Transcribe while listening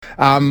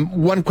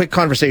One quick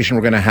conversation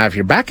we're going to have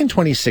here. Back in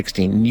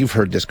 2016, and you've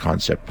heard this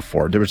concept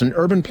before, there was an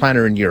urban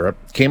planner in Europe,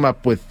 came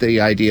up with the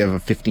idea of a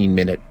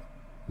 15-minute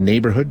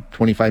neighborhood,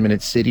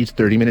 25-minute cities,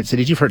 30-minute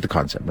cities. You've heard the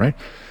concept, right?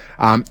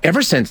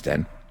 Ever since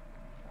then,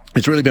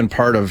 it's really been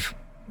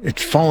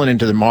it's fallen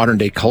into the modern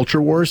day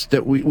culture wars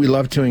that we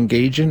love to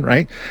engage in,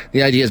 right?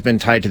 The idea has been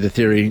tied to the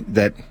theory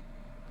that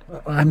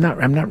I'm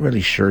not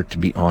really sure, to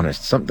be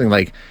honest. Something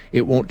like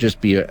it won't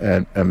just be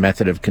a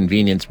method of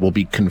convenience. We'll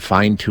be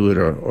confined to it,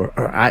 or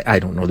I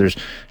don't know. There's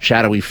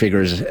shadowy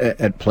figures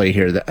at play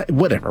here. That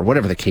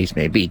whatever the case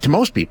may be. To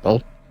most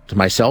people, to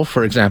myself,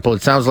 for example,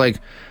 it sounds like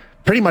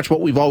pretty much what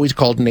we've always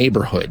called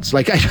neighborhoods.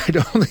 Like, I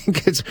don't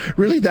think it's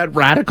really that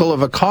radical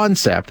of a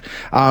concept.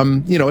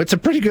 It's a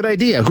pretty good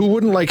idea. Who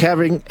wouldn't like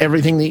having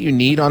everything that you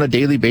need on a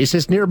daily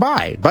basis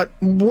nearby? But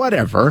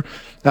whatever.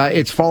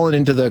 It's fallen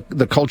into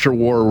the culture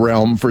war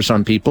realm for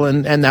some people,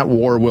 and that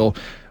war will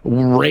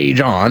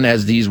rage on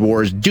as these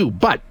wars do.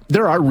 But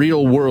there are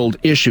real world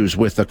issues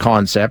with the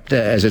concept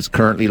as it's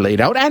currently laid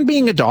out and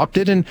being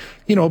adopted and,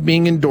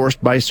 being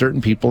endorsed by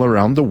certain people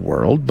around the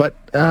world. But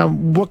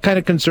what kind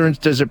of concerns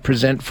does it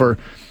present for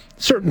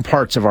certain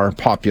parts of our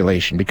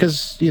population?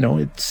 Because,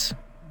 it's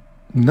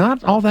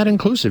not all that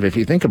inclusive if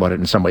you think about it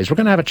in some ways. We're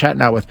going to have a chat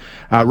now with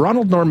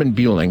Ronald Norman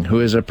Buehling, who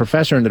is a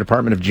professor in the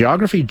Department of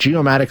Geography,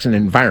 Geomatics, and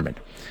Environment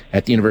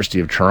at the University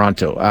of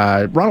Toronto.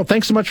 Ronald,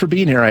 thanks so much for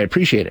being here. I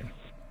appreciate it.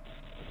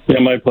 Yeah,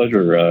 my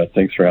pleasure.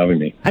 Thanks for having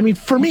me. I mean,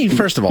 for me,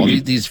 first of all,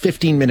 these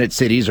 15-minute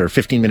cities or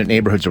 15-minute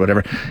neighborhoods or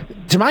whatever,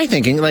 to my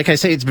thinking, like I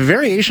say, it's a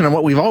variation on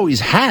what we've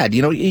always had.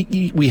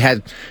 We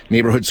had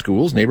neighborhood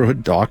schools,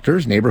 neighborhood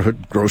doctors,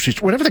 neighborhood grocery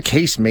stores, whatever the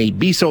case may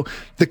be. So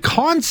the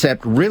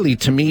concept really,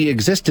 to me,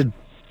 existed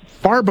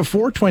far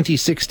before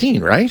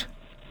 2016, right?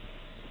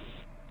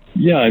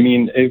 Yeah, I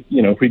mean,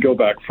 if we go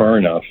back far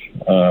enough,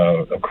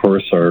 of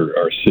course,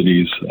 our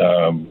cities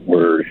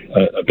were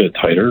a bit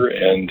tighter,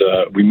 and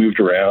we moved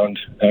around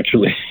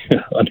actually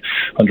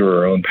under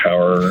our own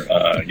power,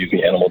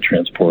 using animal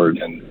transport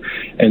and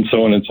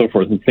so on and so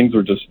forth. And things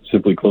were just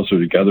simply closer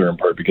together, in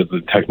part because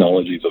the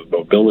technologies of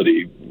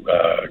mobility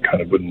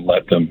kind of wouldn't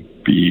let them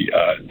be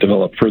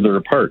developed further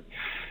apart.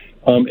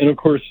 And of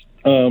course,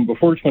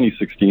 before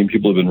 2016,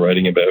 people have been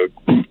writing about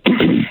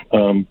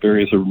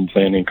various urban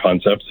planning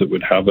concepts that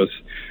would have us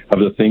have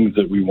the things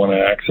that we want to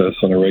access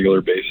on a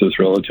regular basis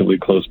relatively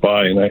close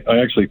by. And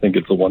I actually think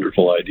it's a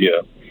wonderful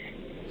idea.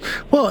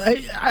 Well,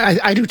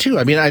 I do too.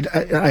 I mean, I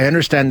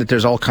understand that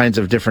there's all kinds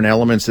of different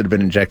elements that have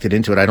been injected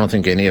into it. I don't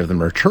think any of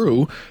them are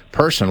true,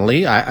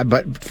 personally.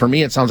 But for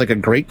me, it sounds like a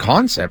great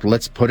concept.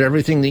 Let's put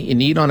everything that you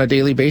need on a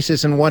daily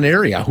basis in one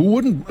area. Who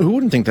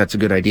wouldn't think that's a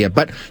good idea?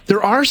 But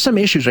there are some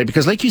issues, right?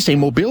 Because, like you say,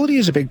 mobility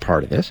is a big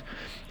part of this.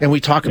 And we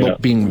talk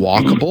about being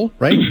walkable,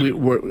 right?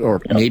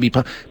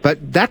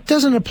 But that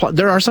doesn't apply.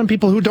 There are some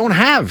people who don't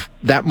have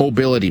that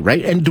mobility,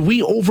 right? And do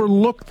we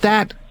overlook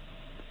that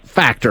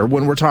factor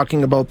when we're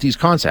talking about these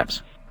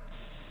concepts?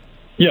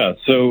 Yeah.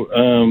 So,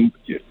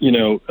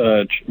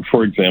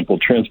 for example,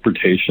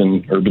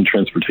 transportation, urban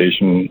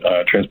transportation,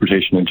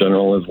 transportation in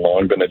general has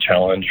long been a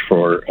challenge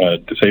for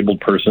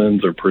disabled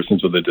persons or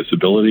persons with a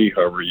disability,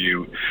 however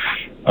you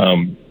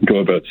go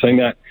about saying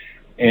that.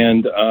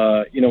 And,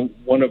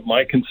 one of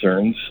my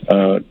concerns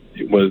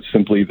was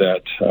simply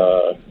that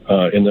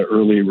in the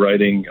early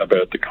writing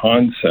about the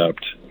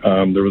concept,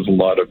 there was a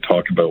lot of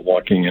talk about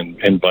walking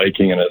and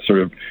biking, and a sort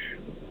of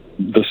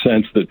the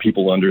sense that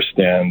people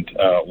understand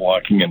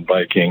walking and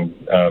biking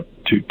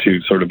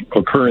to sort of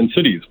occur in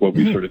cities, what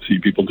we sort of see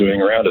people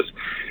doing around us.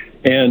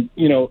 And,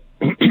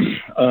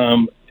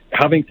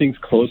 having things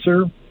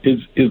closer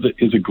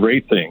is a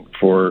great thing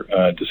for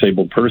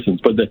disabled persons.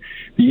 But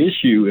the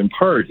issue in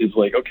part is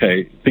like,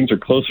 okay, things are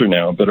closer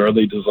now, but are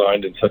they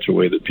designed in such a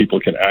way that people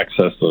can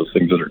access those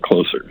things that are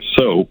closer?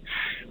 So,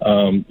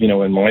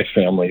 in my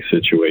family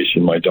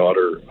situation, my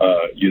daughter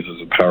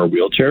uses a power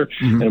wheelchair,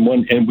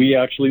 and we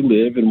actually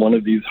live in one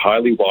of these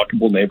highly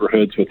walkable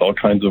neighborhoods with all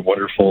kinds of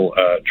wonderful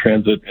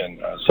transit and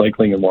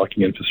cycling and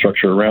walking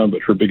infrastructure around.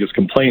 But her biggest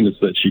complaint is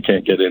that she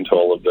can't get into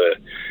all of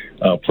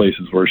the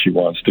places where she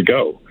wants to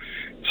go.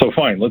 So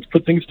fine, let's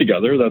put things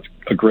together. That's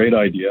a great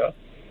idea.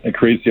 It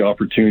creates the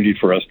opportunity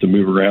for us to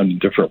move around in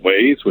different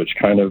ways, which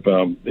kind of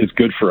is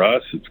good for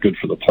us. It's good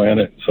for the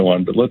planet and so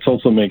on. But let's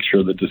also make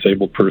sure that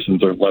disabled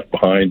persons are left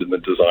behind in the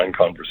design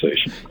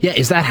conversation. Yeah,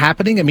 is that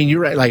happening? I mean,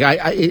 you're right. Like,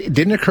 it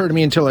didn't occur to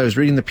me until I was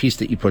reading the piece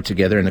that you put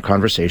together in the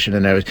conversation,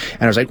 and I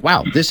was like,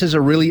 wow, this is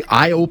a really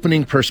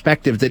eye-opening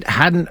perspective that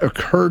hadn't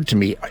occurred to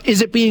me.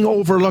 Is it being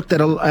overlooked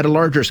at a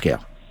larger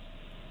scale?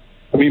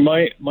 I mean,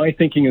 my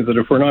thinking is that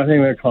if we're not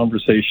having that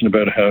conversation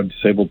about how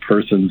disabled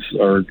persons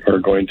are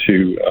going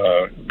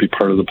to be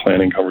part of the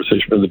planning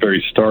conversation from the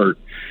very start,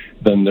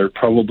 then they're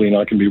probably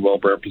not going to be well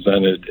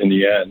represented in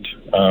the end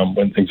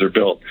when things are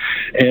built.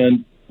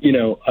 And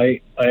there's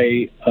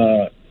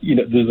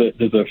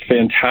a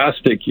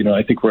fantastic,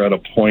 I think we're at a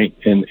point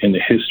in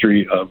the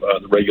history of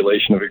the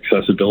regulation of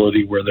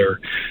accessibility where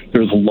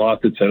there's a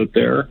lot that's out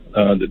there,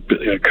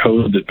 the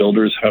code that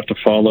builders have to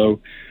follow.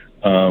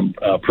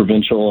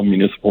 provincial and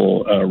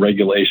municipal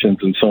regulations,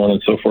 and so on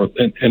and so forth.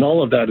 And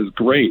all of that is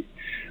great,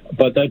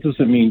 but that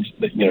doesn't mean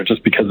that,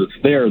 just because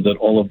it's there, that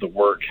all of the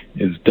work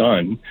is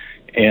done.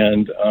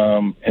 And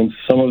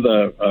some of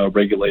the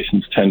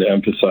regulations tend to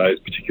emphasize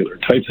particular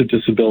types of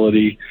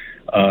disability.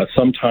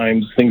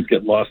 Sometimes things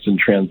get lost in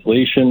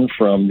translation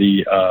from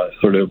the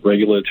sort of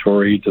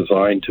regulatory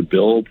design to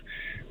build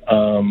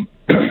in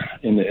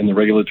the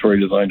regulatory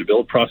design to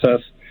build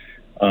process.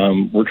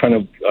 We're kind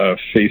of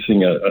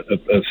facing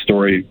a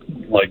story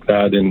like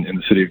that in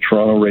the city of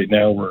Toronto right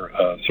now, where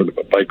sort of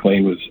a bike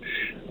lane was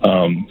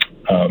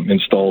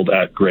installed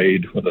at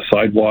grade with a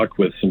sidewalk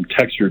with some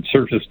textured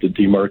surface to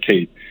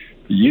demarcate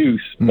the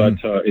use, but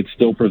it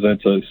still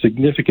presents a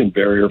significant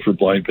barrier for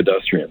blind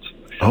pedestrians.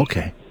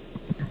 Okay.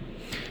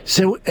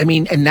 So, I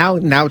mean, and now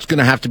it's going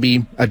to have to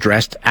be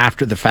addressed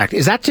after the fact.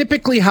 Is that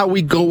typically how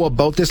we go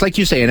about this? Like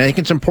you say, and I think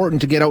it's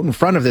important to get out in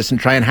front of this and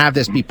try and have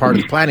this be part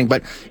of the planning,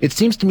 but it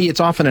seems to me it's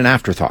often an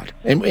afterthought.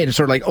 And it's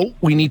sort of like, oh,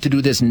 we need to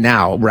do this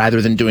now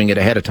rather than doing it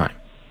ahead of time.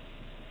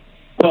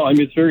 Well, I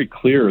mean, it's very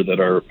clear that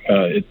our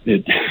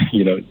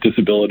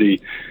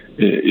disability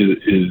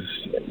is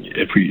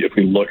if we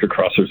look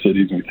across our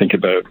cities and we think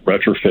about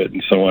retrofit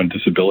and so on,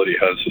 disability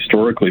has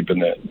historically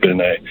been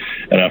an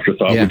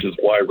afterthought, which is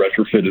why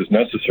retrofit is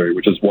necessary,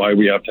 which is why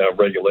we have to have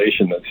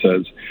regulation that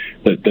says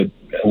that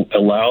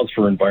allows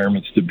for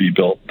environments to be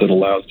built that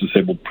allows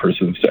disabled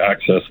persons to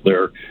access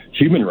their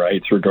human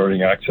rights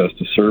regarding access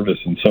to service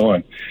and so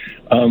on.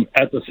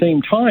 At the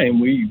same time,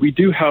 we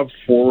do have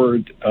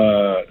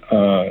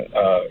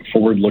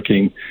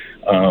forward-looking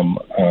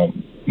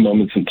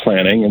moments in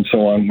planning and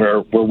so on,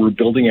 where we're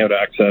building out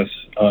access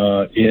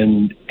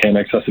and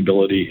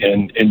accessibility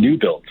in new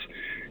builds.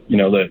 The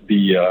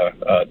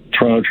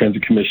Toronto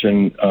Transit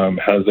Commission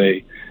has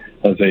a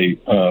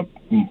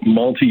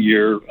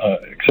multi-year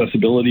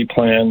accessibility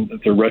plan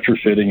that they're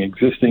retrofitting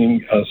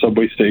existing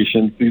subway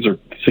stations. These are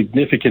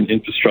significant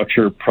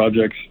infrastructure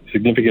projects,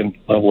 significant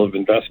level of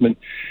investment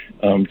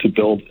to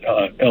build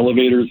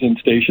elevators in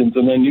stations,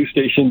 and then new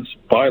stations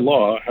by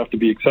law have to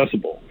be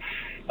accessible.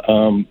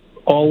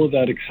 All of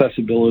that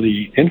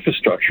accessibility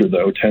infrastructure,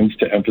 though, tends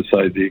to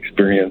emphasize the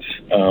experience,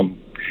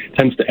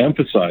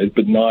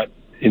 but not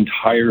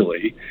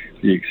entirely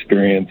the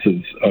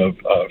experiences of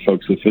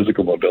folks with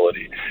physical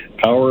mobility.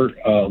 Our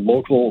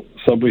local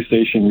subway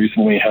station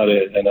recently had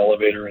an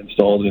elevator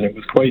installed, and it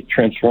was quite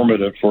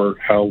transformative for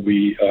how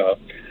we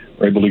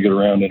were able to get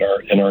around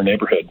in our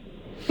neighborhood.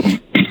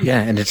 Yeah,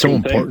 and it's so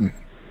important.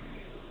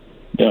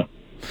 Yeah,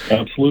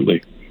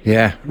 absolutely.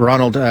 Yeah,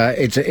 Ronald,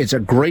 it's a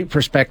great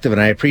perspective,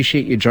 and I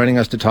appreciate you joining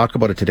us to talk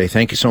about it today.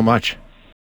 Thank you so much.